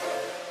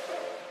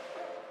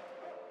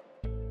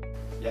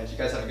Yeah, did you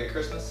guys have a good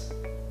Christmas?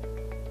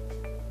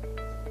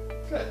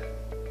 Good,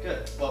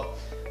 good. Well,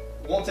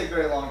 it won't take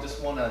very long.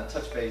 Just want to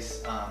touch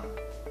base.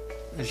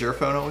 Is your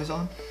phone always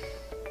on?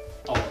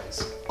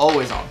 Always.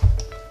 Always on.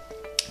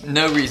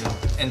 No reason.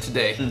 And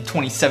today, in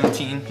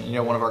 2017, you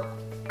know, one of our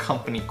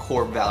company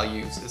core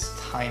values is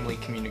timely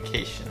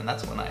communication. And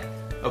that's when I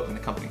opened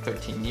the company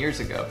 13 years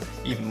ago.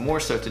 Even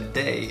more so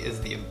today is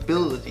the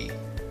ability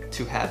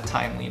to have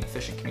timely and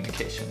efficient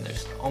communication.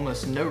 There's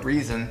almost no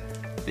reason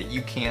that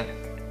you can't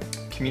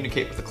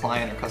communicate with a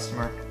client or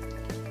customer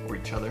or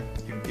each other,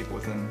 even people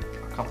within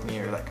our company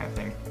or that kind of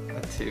thing,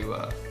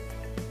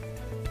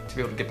 to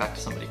be able to get back to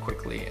somebody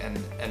quickly. And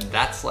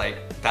that's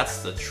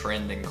the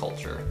trend in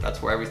culture.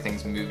 That's where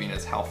everything's moving,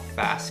 is how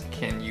fast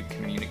can you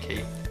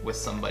communicate with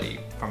somebody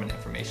from an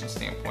information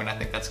standpoint. I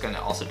think that's going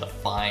to also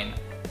define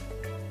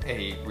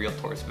a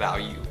realtor's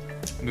value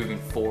moving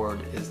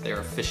forward, is their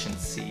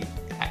efficiency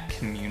at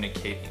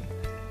communicating,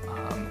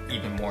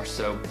 even more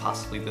so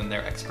possibly than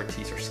their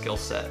expertise or skill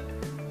set.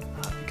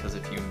 Because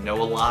if you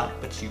know a lot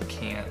but you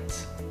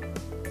can't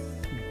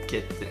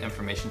get the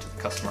information to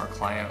the customer or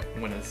client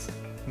when it's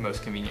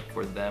most convenient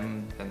for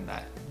them, then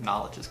that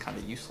knowledge is kind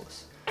of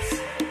useless.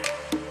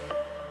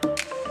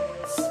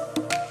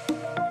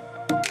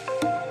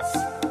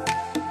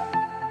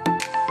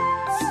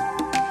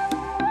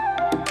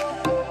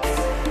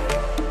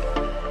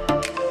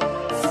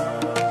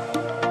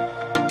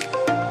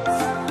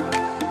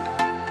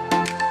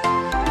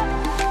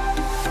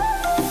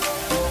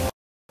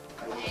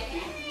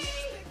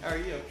 How are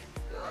you?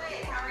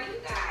 Good. How are you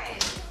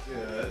guys?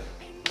 Good.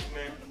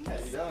 How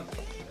you doing?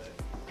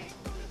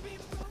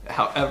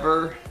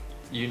 However,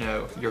 you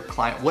know, your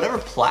client, whatever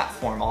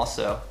platform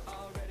also,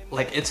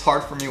 like, it's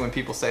hard for me when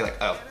people say like,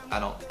 oh, I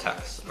don't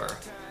text or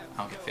I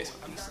don't get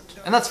Facebook message.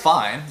 And that's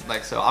fine.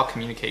 Like, so I'll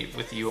communicate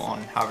with you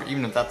on however,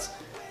 even if that's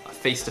a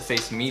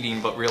face-to-face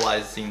meeting, but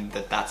realizing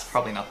that that's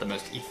probably not the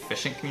most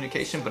efficient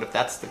communication. But if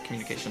that's the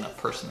communication a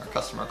person or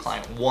customer or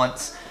client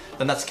wants,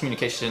 then that's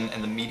communication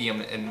and the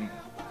medium in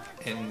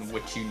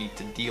which you need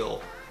to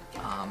deal,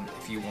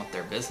 if you want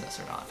their business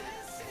or not.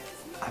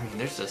 I mean,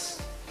 there's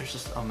just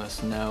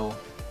almost no,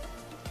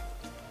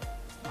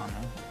 I don't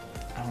know,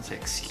 I don't say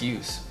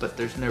excuse, but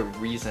there's no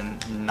reason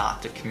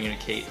not to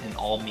communicate in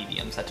all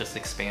mediums. That just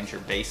expands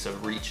your base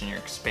of reach and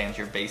expands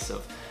your base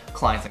of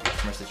clients and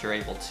customers that you're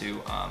able to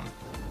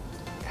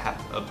have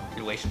a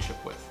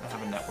relationship with and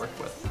have a network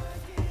with.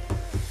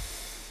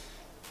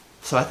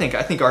 So I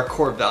think our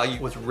core value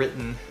was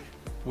written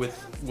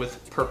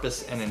with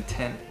purpose and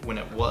intent when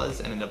it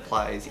was, and it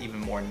applies even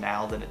more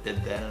now than it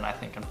did then. And I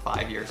think in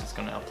 5 years it's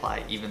going to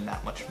apply even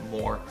that much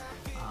more,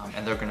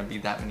 and there are going to be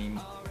that many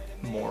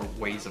more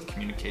ways of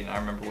communicating. I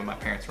remember when my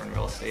parents were in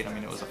real estate, I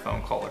mean, it was a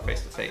phone call or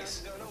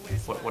face-to-face.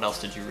 What else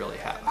did you really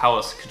have? How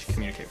else could you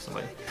communicate with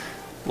somebody?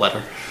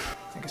 Letter.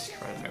 I guess you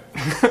could write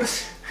a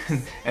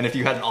note. And if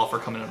you had an offer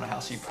coming in my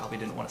house, you probably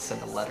didn't want to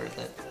send a letter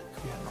that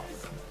you had an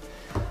offer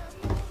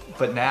coming.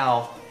 But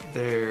now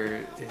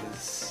there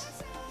is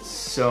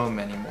so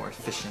many more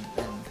efficient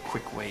and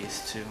quick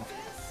ways to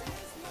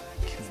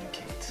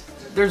communicate.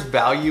 There's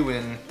value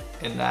in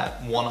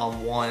that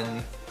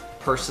one-on-one,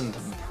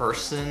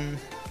 person-to-person.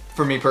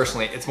 For me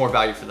personally, it's more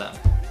value for them.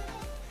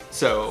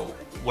 So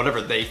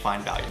whatever they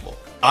find valuable,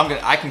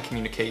 I can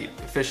communicate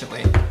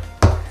efficiently.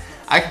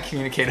 I can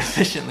communicate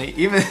efficiently,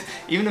 even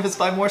if it's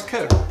by Morse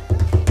code.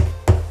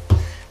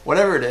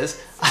 Whatever it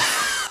is,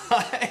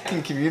 I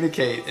can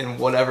communicate in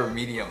whatever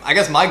medium. I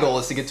guess my goal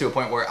is to get to a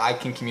point where I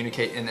can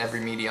communicate in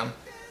every medium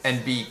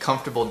and be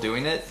comfortable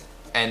doing it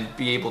and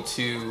be able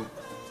to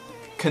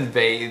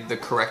convey the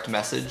correct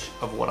message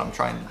of what I'm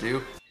trying to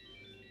do.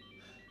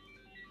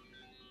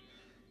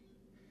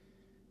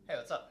 Hey,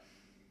 what's up?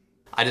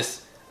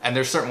 And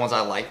there's certain ones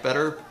I like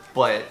better,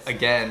 but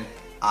again,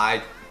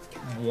 I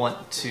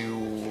want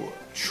to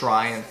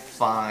try and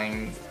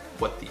find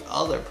what the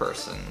other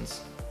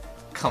person's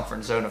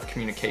comfort zone of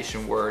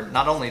communication were.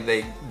 Not only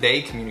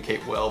they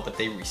communicate well, but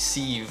they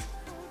receive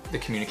the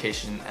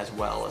communication as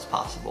well as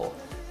possible.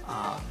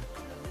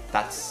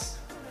 That's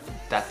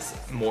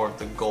more of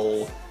the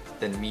goal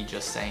than me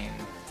just saying,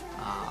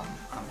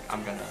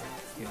 I'm gonna,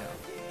 you know,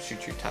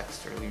 shoot you a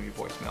text or leave you a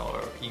voicemail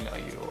or email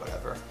you or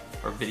whatever,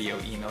 or video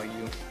email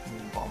you,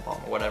 bomb,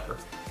 or whatever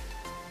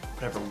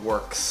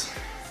works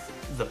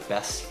the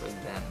best for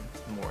them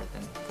more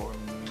than for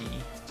me.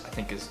 I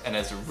think and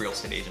as real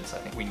estate agents, I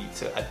think we need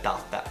to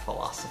adopt that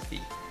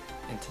philosophy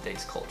in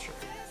today's culture.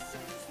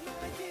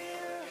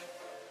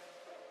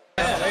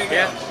 Yeah, there you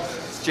go.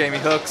 It's Jamie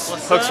Hooks,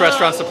 What's Hooks up?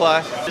 Restaurant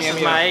Supply. This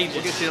is my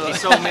agent. He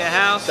sold me a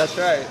house. That's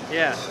right.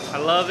 Yeah, I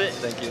love it.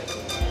 Thank you.